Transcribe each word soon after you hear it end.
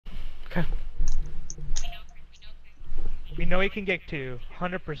Okay. We know he can get 2,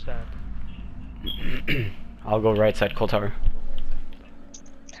 100%. I'll go right side, coal tower.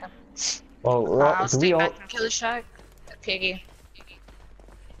 Oh, I'll do we stay all? back and kill the shark. Piggy.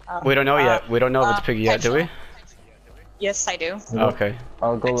 We don't know yet. We don't know if it's Piggy yet, do we? Yes, I do. Okay.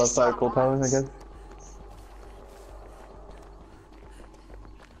 I'll go left side, coal tower, I guess.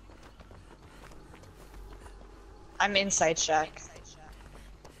 I'm inside shack.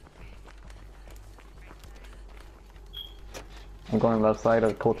 I'm going left side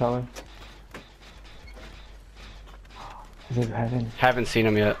of coal tower. Is it heaven? Haven't seen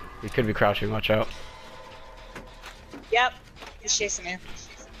him yet. He could be crouching. Watch out. Yep. He's chasing me.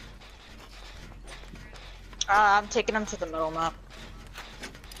 I'm taking him to the middle map.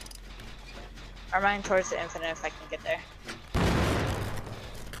 I'm running towards the infinite if I can get there.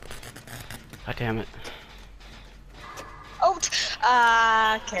 God damn it. Oh!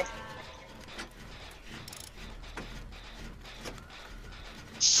 Okay.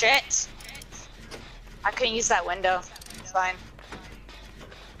 Shit! I couldn't use that window. It's fine.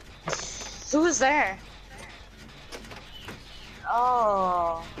 Who was there?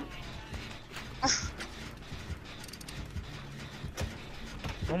 Oh.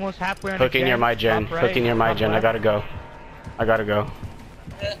 Almost halfway on Hooking near my gen. Right, Hooking near my gen. I gotta go. I gotta go.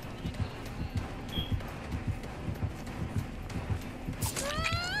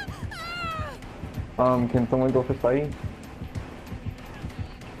 Can someone go for Spidey?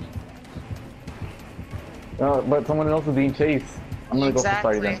 But someone else is being chased. I'm gonna go for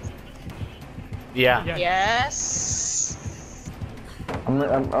Spidey then. Yeah. Yes. I'm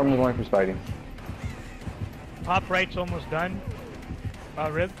going for Spidey. Top right's almost done.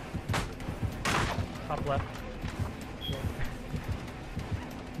 Rib. Top left.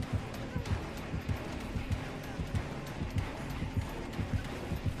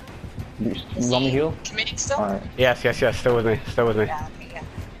 You want me to heal? Committing still? Alright. Yes, yes, yes. Still with me. Still with me. Yeah, okay, yeah.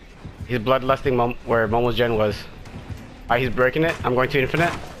 He's bloodlusting where Momo's gen was. Alright, he's breaking it. I'm going to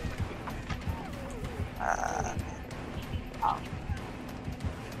infinite.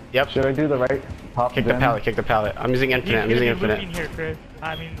 Yep. Should I do the right top Kick gen? the pallet. Kick the pallet. I'm using infinite. I'm He's using gonna be infinite. looping here, Chris.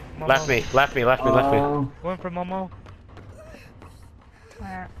 I mean, Momo. Left me. Left me. Left me. Left me. Left me. Going for Momo.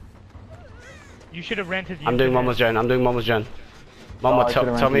 You should have rented. I'm doing Momo's gen. I'm doing Momo's gen. Momo, I tell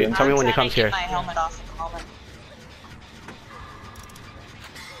should've me rented when he I'm comes trying here. to get my helmet off at the moment.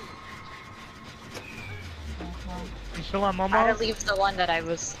 You still on I had Momo? to leave the one that I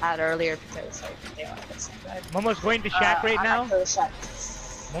was at earlier because like, they wanted to get something. Momo's going to shack right I now. might kill the shack.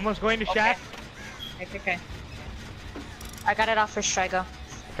 Momo's going to Okay. shack. Okay. I got it off for Strigo.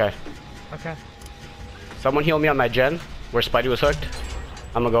 Okay. Okay. Someone heal me on my gen where Spidey was hooked.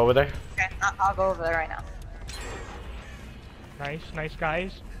 I'm gonna go over there. Okay, I'll go over there right now. Nice, nice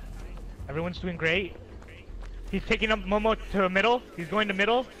guys. Everyone's doing great. He's taking up Momo to middle. He's going to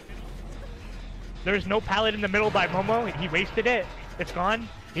middle. There's no pallet in the middle by Momo. He wasted it. It's gone.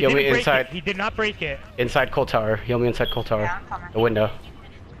 He Heal didn't me break inside. it. He did not break it. Inside coal tower. Heal me inside coal tower. Yeah, I'm coming. The window.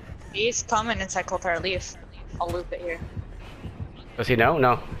 He's coming inside Coltar Leaf. I'll loop it here. Does he know?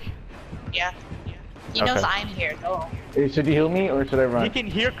 No. Yeah. He knows Okay. I'm here, though. Hey, should you heal me or should I He run? can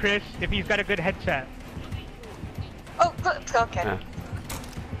hear Chris if he's got a good headset. Oh, good. Okay. Yeah.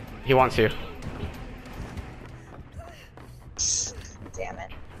 He wants you. Damn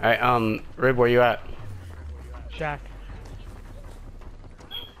it. Alright, Rib, where you at? Shack.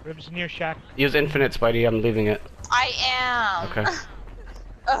 Ribs near shack. Use infinite, Spidey. I'm leaving it. I am. Okay.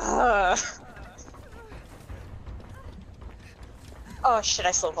 Ugh. Oh shit,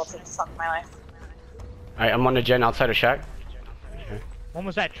 I slow vaulted the fuck of my life. Alright, I'm on the gen outside of shack. When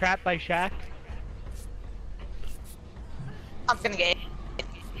was that trap by shack? I'm gonna get it.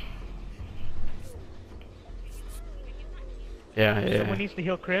 Yeah. Someone needs to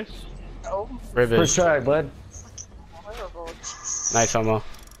heal Chris. Oh, Rib First is. try, bud. horrible. Jesus. Nice, Homo.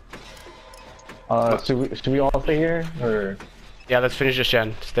 Should we all stay here or? Yeah, let's finish this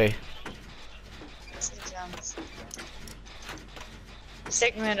gen. Stay. He's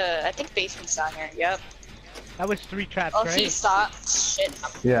taking me to, I think basement's down here. Yep. That was 3 traps, Oh, right? he stopped. Shit.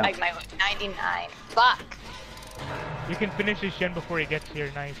 Yeah. Like my 99. Fuck. You can finish this gen before he gets here.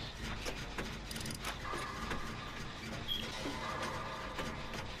 Nice.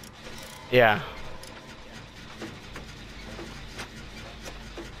 Yeah.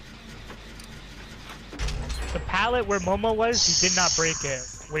 The pallet where Momo was, he did not break it.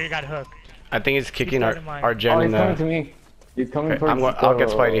 Where he got hooked. I think he's kicking started mine. our gen Oh, in he's coming the. to me. He's coming Okay, towards I'll get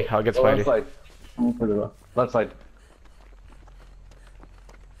Spidey. I'll get the left Spidey. side. Coming for the left side.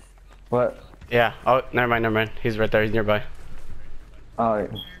 What? Yeah. Oh, never mind. He's right there. He's nearby.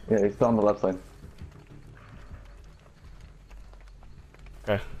 Alright. Yeah, he's still on the left side.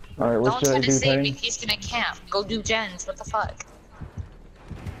 Okay. Alright, Don't what should try I to do, save me. Tiny? He's gonna camp. Go do gens. What the fuck?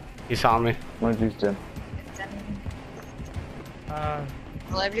 He saw me. I'm gonna do Jen.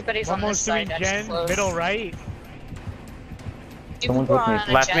 Well, everybody's on this Almost doing side. That's gen, close. middle right. Two Someone's people with me. are on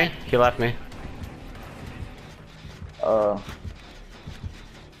a Left gen. me. He left me.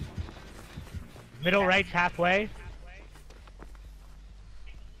 Middle right's halfway.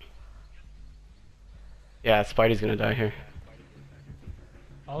 Yeah, Spidey's gonna die here.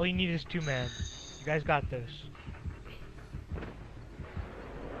 All you need is 2-man. You guys got this.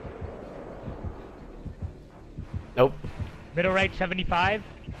 Nope. Middle right 75.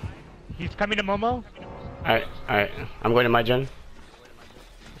 He's coming to Momo. Alright, alright. I'm going to my gen.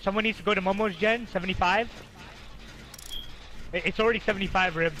 Someone needs to go to Momo's gen. 75. It's already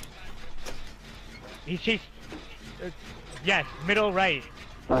 75, Rib. He's chased. Yes, middle right.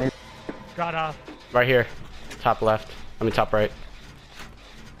 Nice. Got off. Right here. Top left. I mean top right.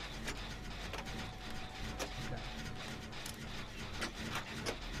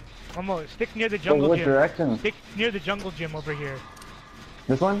 Momo, stick near the So jungle what gym. direction? Stick near the jungle gym over here.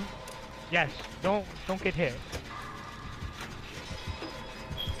 This one? Yes, don't get hit.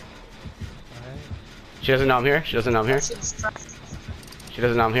 Alright. She doesn't know I'm here. She doesn't know I'm here. She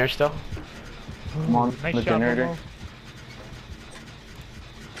doesn't know I'm here still. I'm on Nice the job, generator. Momo.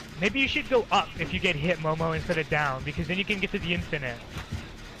 Maybe you should go up if you get hit, Momo, instead of down, because then you can get to the infinite.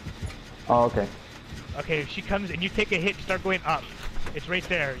 Oh, okay. Okay, if she comes and you take a hit, start going up. It's right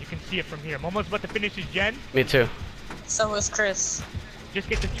there. You can see it from here. Momo's about to finish his gen. Me too. So is Chris. Just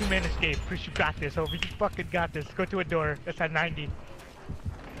get the 2-man escape. Chris, you got this. Over. You fucking got this. Go to a door. That's at 90.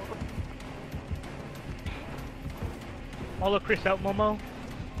 Follow Chris out, Momo.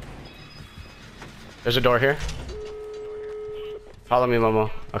 There's a door here. Follow me, Momo.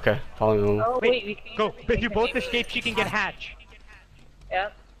 Okay, follow me, Momo. Oh, Wait, we can, go. If you both escape, she can get hatch.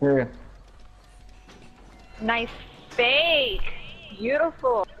 Yep. Here. Nice fake.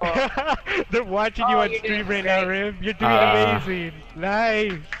 Beautiful. They're watching you Oh, on you're stream doing right now, great. Rim. You're doing Ah. amazing.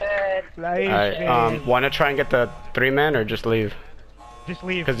 Nice. Good. Nice. Alright, man. wanna try and get the 3-man or just leave? Just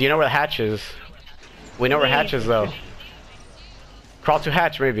leave. Cause you know where the hatch is. We know where hatch is though. Crawl to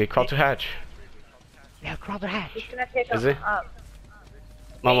hatch maybe, crawl to hatch. Yeah, crawl the hatch. He's gonna take Is him he? up.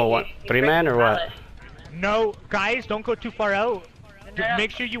 Momo, what? He's 3-man or breaking what? pallet. No, guys, don't go too far out. No, Just no.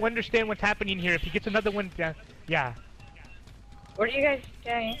 make sure you understand what's happening here. If he gets another one, yeah. What are you guys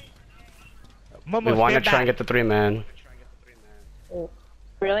doing? Momo, We wanna stand try and back. get the 3-man.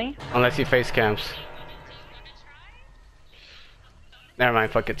 Really? Unless he face camps. Never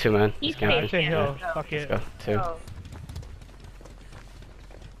mind, fuck it, 2-man. He's He's camping. That's a hill. Yeah. Fuck it. Let's go, 2. Oh.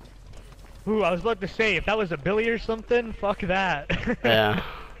 Ooh, I was about to say, if that was a Billy or something, fuck that. Yeah,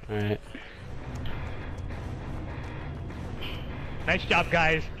 alright. Nice job,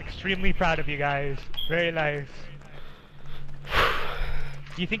 guys. Extremely proud of you guys. Very nice.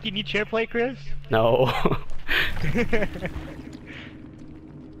 Do you think you need share play, Chris? No.